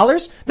 million.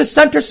 The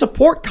center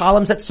support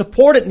columns that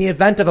support it in the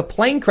event of a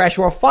plane crash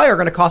or a fire are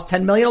going to cost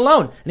 $10 million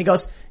alone. And he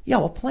goes,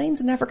 yo, a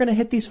plane's never going to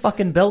hit these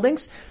fucking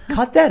buildings.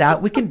 Cut that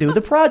out. We can do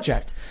the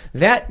project.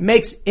 That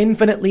makes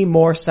infinitely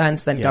more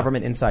sense than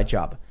government inside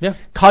job. Yeah.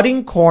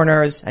 Cutting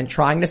corners and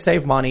trying to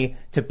save money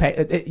to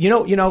pay. You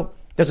know,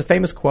 there's a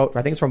famous quote,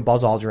 I think it's from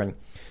Buzz Aldrin.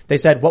 They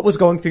said, what was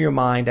going through your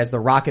mind as the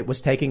rocket was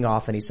taking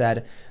off? And he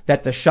said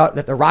that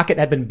the rocket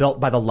had been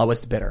built by the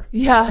lowest bidder.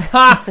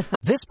 Yeah.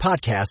 This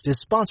podcast is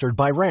sponsored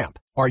by Ramp.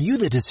 Are you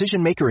the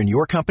decision maker in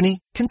your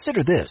company?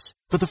 Consider this.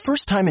 For the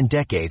first time in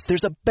decades,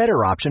 there's a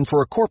better option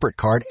for a corporate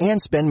card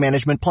and spend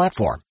management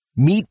platform.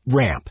 Meet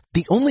Ramp,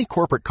 the only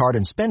corporate card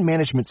and spend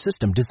management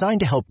system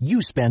designed to help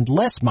you spend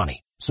less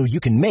money so you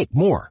can make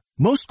more.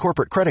 Most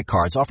corporate credit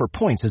cards offer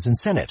points as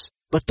incentives,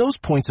 but those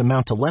points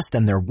amount to less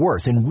than their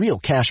worth in real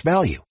cash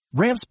value.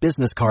 Ramp's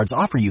business cards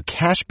offer you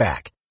cash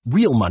back,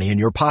 real money in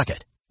your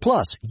pocket.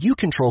 Plus, you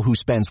control who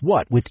spends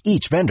what with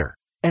each vendor.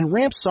 And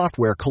Ramp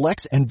software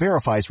collects and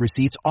verifies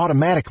receipts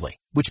automatically,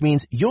 which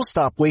means you'll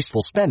stop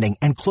wasteful spending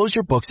and close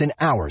your books in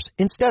hours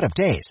instead of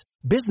days.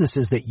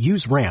 Businesses that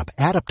use Ramp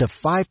add up to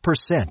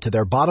 5% to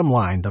their bottom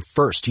line the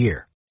first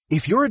year.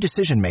 If you're a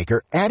decision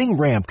maker, adding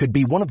Ramp could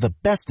be one of the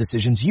best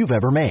decisions you've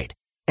ever made.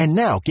 And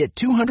now get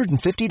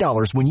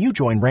 $250 when you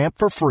join Ramp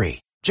for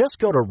free. Just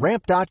go to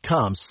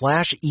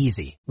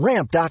ramp.com/easy.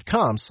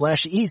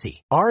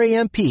 Ramp.com/easy.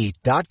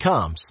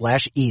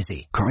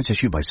 RAMP.com/easy. Cards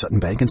issued by Sutton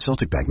Bank and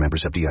Celtic Bank,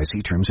 members of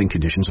FDIC. Terms and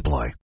conditions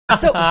apply.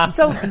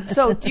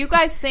 So do you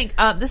guys think,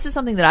 this is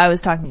something that I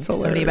was talking to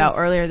somebody about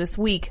earlier this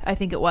week. I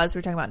think it was. We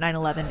were talking about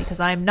 9/11 because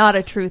I'm not a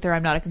truther.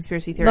 I'm not a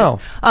conspiracy theorist.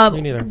 No,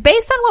 me neither.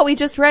 Based on what we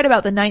just read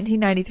about the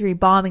 1993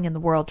 bombing in the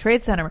World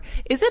Trade Center,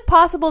 is it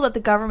possible that the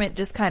government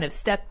just kind of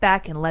stepped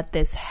back and let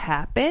this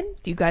happen?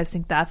 Do you guys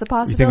think that's a You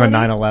possibility? think on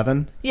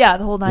 9/11? Yeah,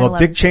 the whole 9/11. Well,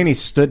 Dick Cheney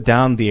stood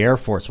down the Air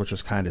Force, which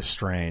was kind of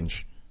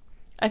strange.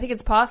 I think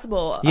it's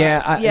possible.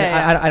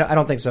 I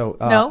don't think so.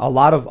 No? A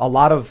lot of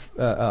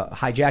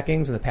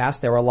hijackings in the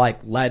past, they were like,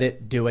 let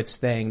it do its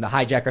thing. The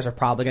hijackers are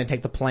probably going to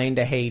take the plane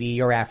to Haiti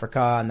or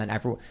Africa, and then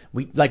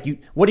what are you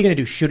going to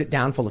do? Shoot it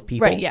down full of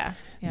people? Right, yeah.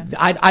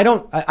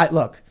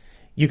 Look,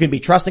 you can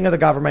be trusting of the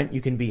government. You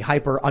can be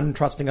hyper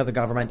untrusting of the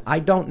government. I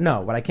don't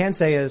know. What I can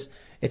say is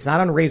it's not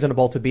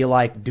unreasonable to be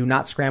like, do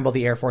not scramble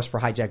the Air Force for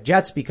hijacked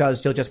jets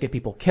because you'll just get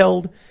people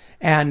killed.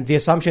 And the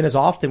assumption is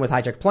often with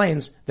hijacked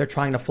planes, they're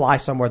trying to fly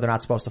somewhere they're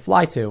not supposed to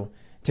fly to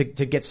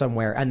get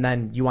somewhere. And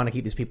then you want to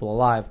keep these people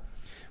alive.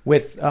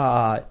 With,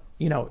 I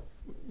don't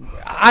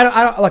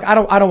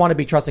want to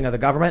be trusting of the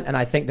government. And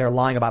I think they're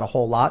lying about a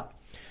whole lot.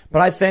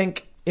 But I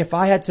think if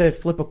I had to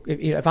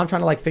if I'm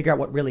trying to figure out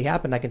what really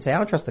happened, I can say I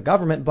don't trust the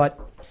government,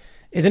 but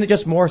isn't it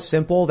just more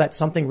simple that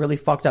something really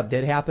fucked up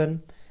did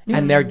happen?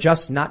 And they're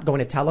just not going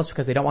to tell us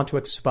because they don't want to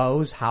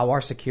expose how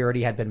our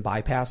security had been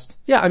bypassed?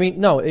 Yeah, I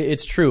mean, no,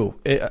 it's true.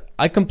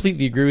 I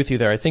completely agree with you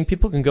there. I think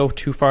people can go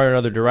too far in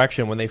another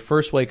direction when they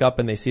first wake up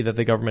and they see that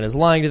the government is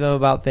lying to them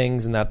about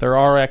things and that there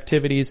are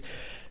activities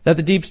that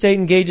the deep state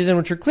engages in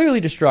which are clearly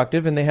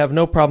destructive and they have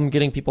no problem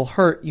getting people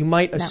hurt. You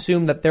might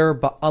assume that they're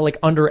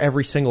under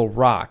every single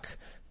rock.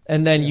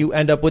 And then you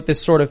end up with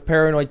this sort of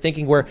paranoid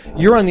thinking where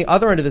you're on the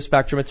other end of the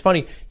spectrum. It's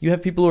funny. You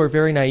have people who are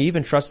very naive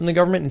and trust in the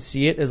government and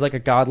see it as like a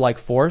godlike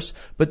force.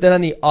 But then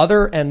on the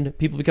other end,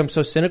 people become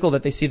so cynical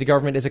that they see the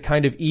government as a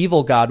kind of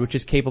evil god, which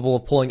is capable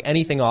of pulling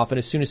anything off. And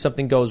as soon as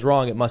something goes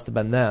wrong, it must have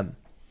been them.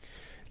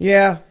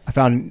 Yeah. I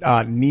found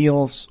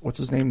Niels, what's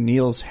his name?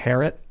 Niels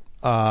Harrit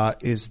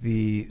is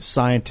the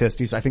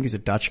scientist. I think he's a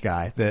Dutch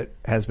guy that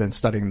has been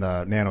studying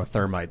the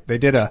nanothermite. They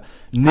did a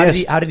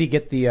NIST. How did he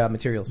get the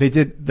materials? They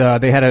did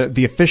they had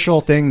the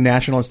official thing,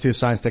 National Institute of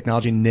Science and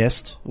Technology,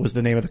 NIST was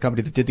the name of the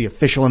company that did the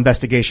official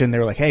investigation. They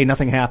were like, hey,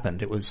 nothing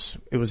happened. It was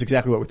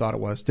exactly what we thought it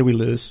was. Did we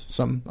lose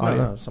some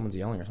audio? No, someone's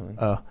yelling or something.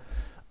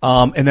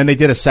 And then they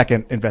did a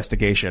second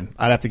investigation.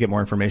 I'd have to get more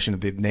information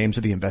of the names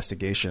of the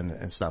investigation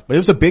and stuff. But it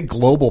was a big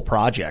global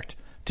project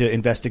to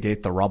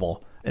investigate the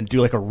rubble and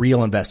do like a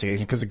real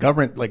investigation because the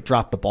government like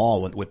dropped the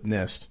ball with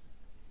NIST.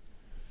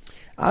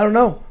 I don't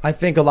know. I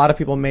think a lot of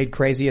people made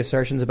crazy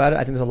assertions about it.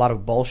 I think there's a lot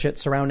of bullshit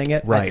surrounding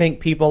it. Right. I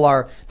think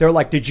they're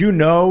like, did you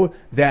know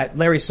that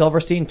Larry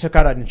Silverstein took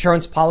out an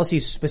insurance policy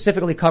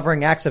specifically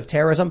covering acts of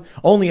terrorism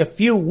only a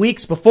few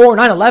weeks before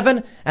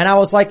 9/11? And I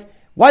was like,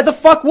 why the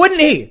fuck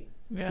wouldn't he?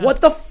 Yeah.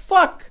 What the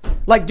fuck?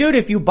 Like, dude,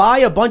 if you buy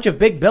a bunch of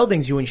big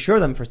buildings, you insure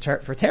them for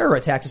terror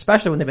attacks,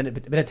 especially when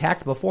they've been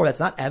attacked before. That's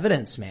not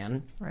evidence,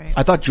 man. Right.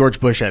 I thought George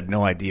Bush had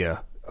no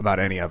idea about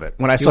any of it.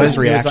 When I saw his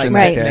reaction, he was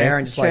like, there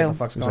and just like, what the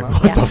fuck's going on?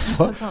 What the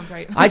fuck? That sounds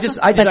right. I just,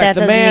 But that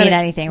doesn't mean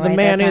anything, right? The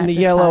man That's in not the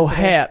just yellow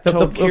positive. hat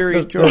told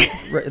Curious George.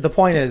 The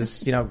point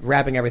is,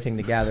 wrapping everything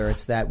together,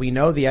 it's that we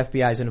know the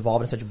FBI is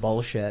involved in such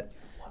bullshit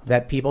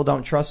that people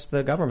don't trust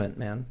the government,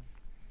 man.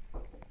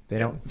 They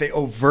don't. They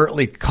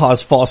overtly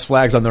cause false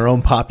flags on their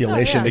own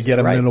population to get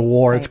them in a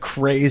war. It's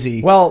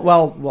crazy.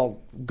 Well,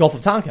 Gulf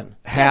of Tonkin.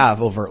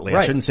 Have overtly.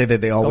 I shouldn't say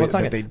that they always,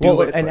 that they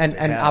do it.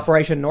 And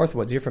Operation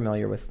Northwoods. You're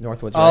familiar with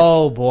Northwoods, right?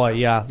 Oh boy,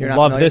 yeah. You're not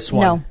Love familiar? this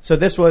one. No. So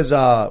this was it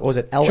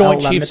L.L.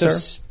 Joint Chiefs of Lemnitzer?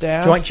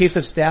 Staff? Joint Chiefs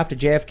of Staff to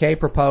JFK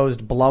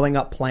proposed blowing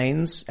up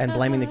planes and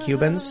blaming the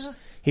Cubans.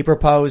 He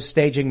proposed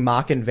staging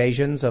mock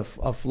invasions of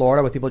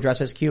Florida with people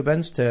dressed as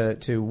Cubans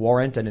to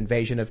warrant an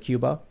invasion of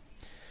Cuba.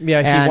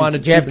 Yeah, he And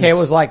wanted JFK Cubans.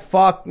 was like,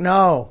 fuck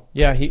no.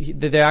 Yeah,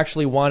 they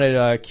actually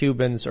wanted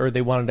Cubans, or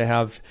they wanted to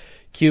have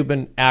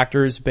Cuban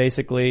actors,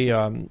 basically,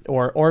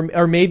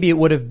 or maybe it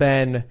would have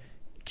been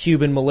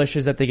Cuban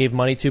militias that they gave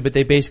money to, but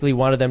they basically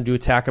wanted them to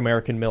attack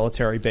American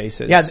military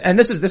bases. Yeah, and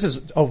this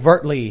is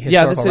overtly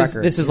historical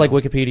record. This is like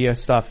Wikipedia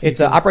stuff.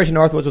 It's Operation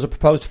Northwoods was a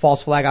proposed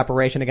false flag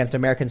operation against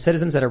American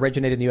citizens that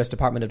originated in the U.S.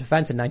 Department of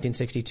Defense in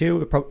 1962.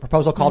 The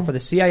proposal called for the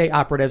CIA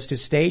operatives to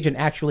stage and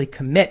actually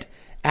commit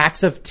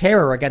acts of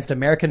terror against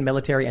American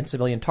military and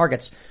civilian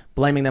targets,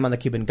 blaming them on the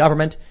Cuban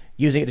government,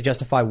 using it to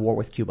justify war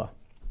with Cuba.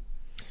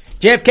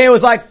 JFK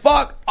was like,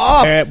 fuck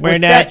off. We're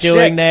not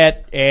doing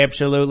that.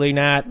 Absolutely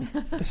not.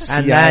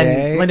 And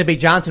then Lyndon B.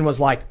 Johnson was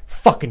like,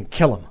 fucking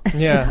kill him.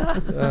 Yeah.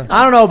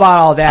 I don't know about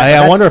all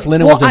that. I wonder if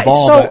Lyndon was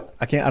involved.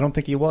 so- I don't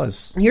think he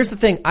was. Here's the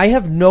thing. I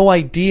have no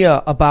idea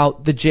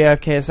about the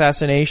JFK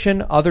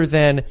assassination other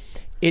than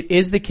it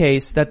is the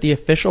case that the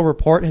official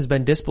report has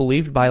been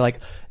disbelieved by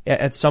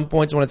at some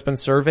points when it's been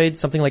surveyed,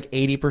 something like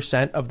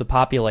 80% of the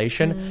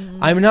population.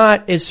 I'm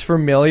not as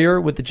familiar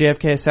with the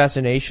JFK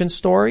assassination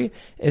story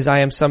as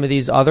I am some of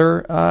these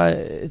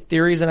other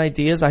theories and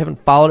ideas. I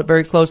haven't followed it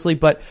very closely,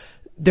 but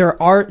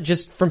there are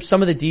just from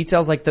some of the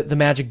details, like the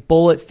magic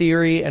bullet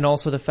theory, and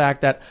also the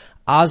fact that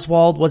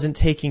Oswald wasn't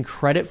taking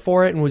credit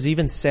for it and was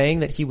even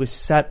saying that he was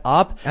set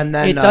up. And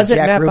then it doesn't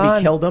Jack map Ruby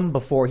on. killed him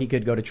before he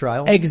could go to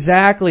trial.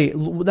 Exactly.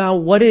 Now,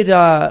 what did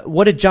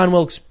John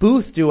Wilkes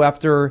Booth do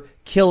after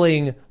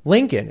killing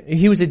Lincoln?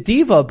 He was a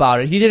diva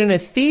about it. He did it in a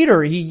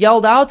theater. He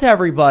yelled out to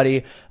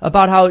everybody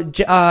about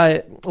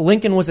how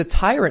Lincoln was a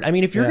tyrant. I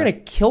mean, if you're going to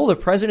kill the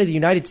president of the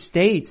United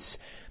States,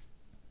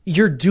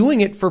 you're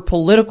doing it for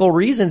political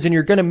reasons, and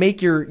you're going to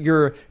make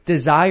your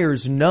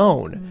desires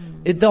known.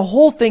 The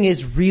whole thing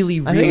is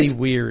really, really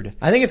weird.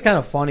 I think it's kind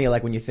of funny,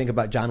 like when you think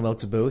about John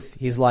Wilkes Booth,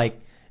 he's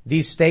like,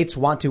 these states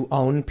want to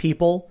own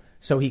people,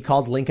 so he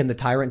called Lincoln the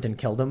tyrant and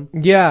killed him.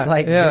 Yeah. It's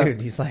like, yeah.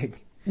 dude, he's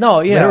like,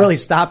 no, yeah. literally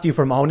stopped you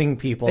from owning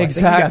people.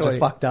 Exactly. I think you guys are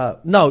fucked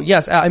up. No,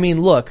 yes. I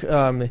mean, look,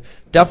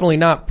 definitely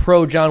not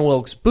pro John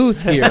Wilkes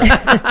Booth here,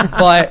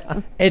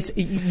 but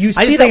you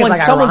see that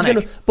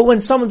when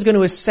someone's going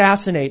to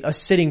assassinate a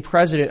sitting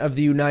president of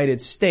the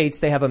United States,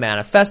 they have a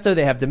manifesto,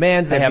 they have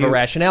demands, they have a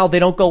rationale. They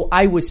don't go,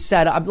 I was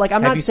set up.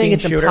 I'm not saying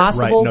it's Shooter?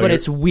 impossible, Right, no, but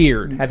it's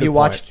weird. Have you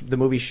watched the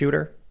movie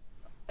Shooter?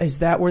 Is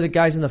that where the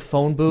guy's in the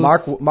phone booth?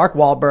 Mark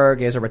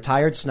Wahlberg is a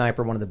retired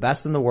sniper, one of the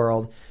best in the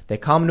world. They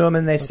come to him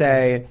and they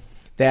say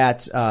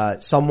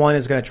that someone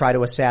is going to try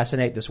to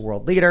assassinate this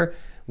world leader.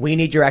 We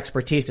need your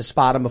expertise to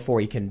spot him before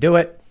he can do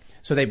it.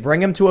 So they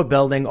bring him to a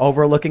building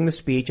overlooking the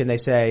speech and they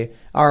say,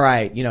 all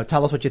right,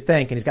 tell us what you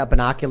think. And he's got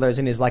binoculars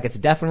and he's like, it's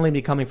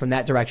definitely coming from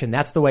that direction.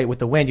 That's the way with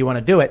the wind. You want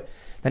to do it.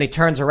 Then he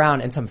turns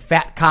around and some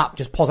fat cop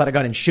just pulls out a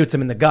gun and shoots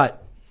him in the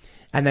gut.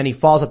 And then he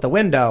falls out the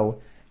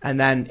window. And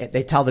then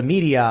they tell the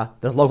media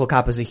the local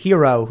cop is a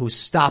hero who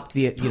stopped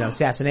the,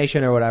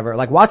 assassination or whatever.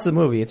 Like, watch the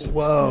movie. It's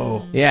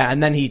Whoa. Yeah,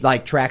 and then he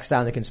tracks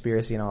down the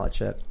conspiracy and all that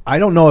shit. I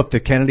don't know if the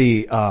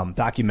Kennedy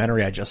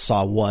documentary I just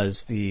saw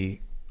was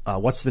the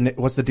what's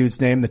the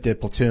dude's name that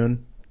did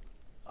Platoon?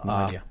 No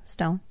idea.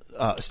 Stone.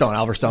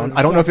 Oliver Stone.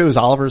 I don't know if it was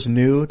Oliver's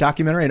new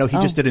documentary. I know he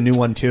just did a new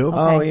one too.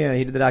 Oh yeah,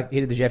 he did the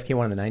JFK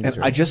one in the 90s.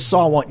 And I just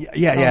saw one.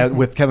 Yeah,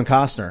 with Kevin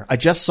Costner. I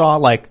just saw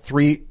like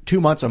a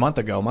month and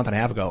a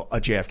half ago, a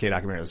JFK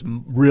documentary. It was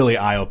really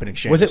eye-opening.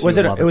 Was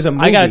it a movie?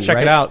 I gotta check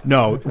it out.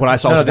 No, what I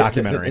saw was a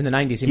documentary. In the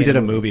 90s, he did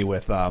a movie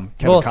with Kevin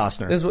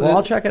Costner. Well,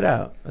 I'll check it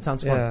out. That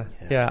sounds fun.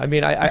 Yeah. I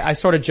mean, I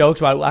sort of joked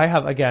about it.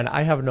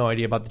 I have no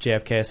idea about the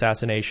JFK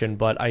assassination,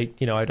 but I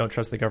don't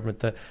trust the government.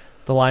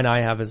 The line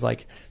I have is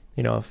like,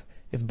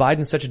 if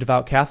Biden's such a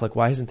devout Catholic,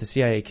 why hasn't the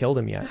CIA killed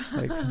him yet?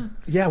 Like,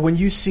 yeah, when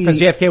you see...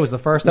 Because JFK was the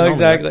first. No,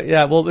 exactly.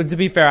 Yeah, well, to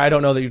be fair, I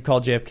don't know that you'd call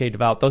JFK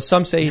devout, though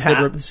some say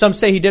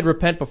he did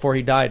repent before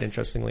he died,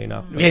 interestingly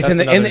enough. Yes,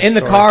 in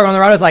the car on the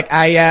road, I was like,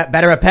 I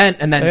better repent,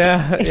 and then...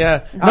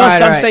 Yeah. No,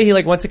 some say he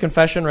went to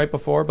confession right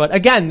before, but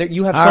again,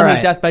 you have so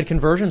many deathbed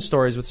conversion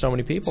stories with so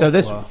many people.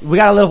 So we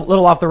got a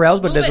little off the rails,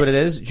 but it is what it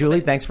is.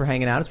 Julie, thanks for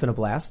hanging out. It's been a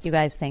blast. You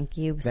guys, thank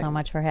you so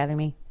much for having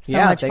me. So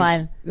much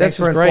fun. Thanks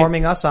for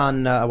informing us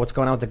on what's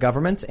going on with the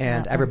government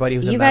and everybody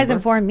who's a member. You guys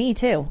informed me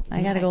too.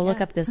 I got to go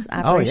look up this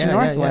Operation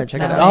Northwoods. Check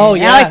it out. Oh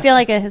yeah. Now I feel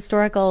like a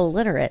historical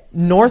literate.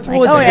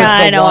 Northwoods.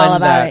 I know all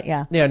about it.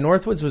 Yeah. Yeah.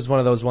 Northwoods was one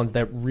of those ones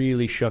that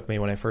really shook me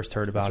when I first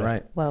heard about it. That's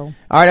right. Whoa.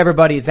 All right,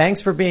 everybody.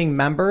 Thanks for being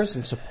members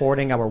and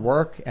supporting our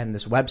work and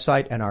this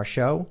website and our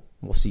show.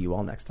 We'll see you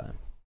all next time.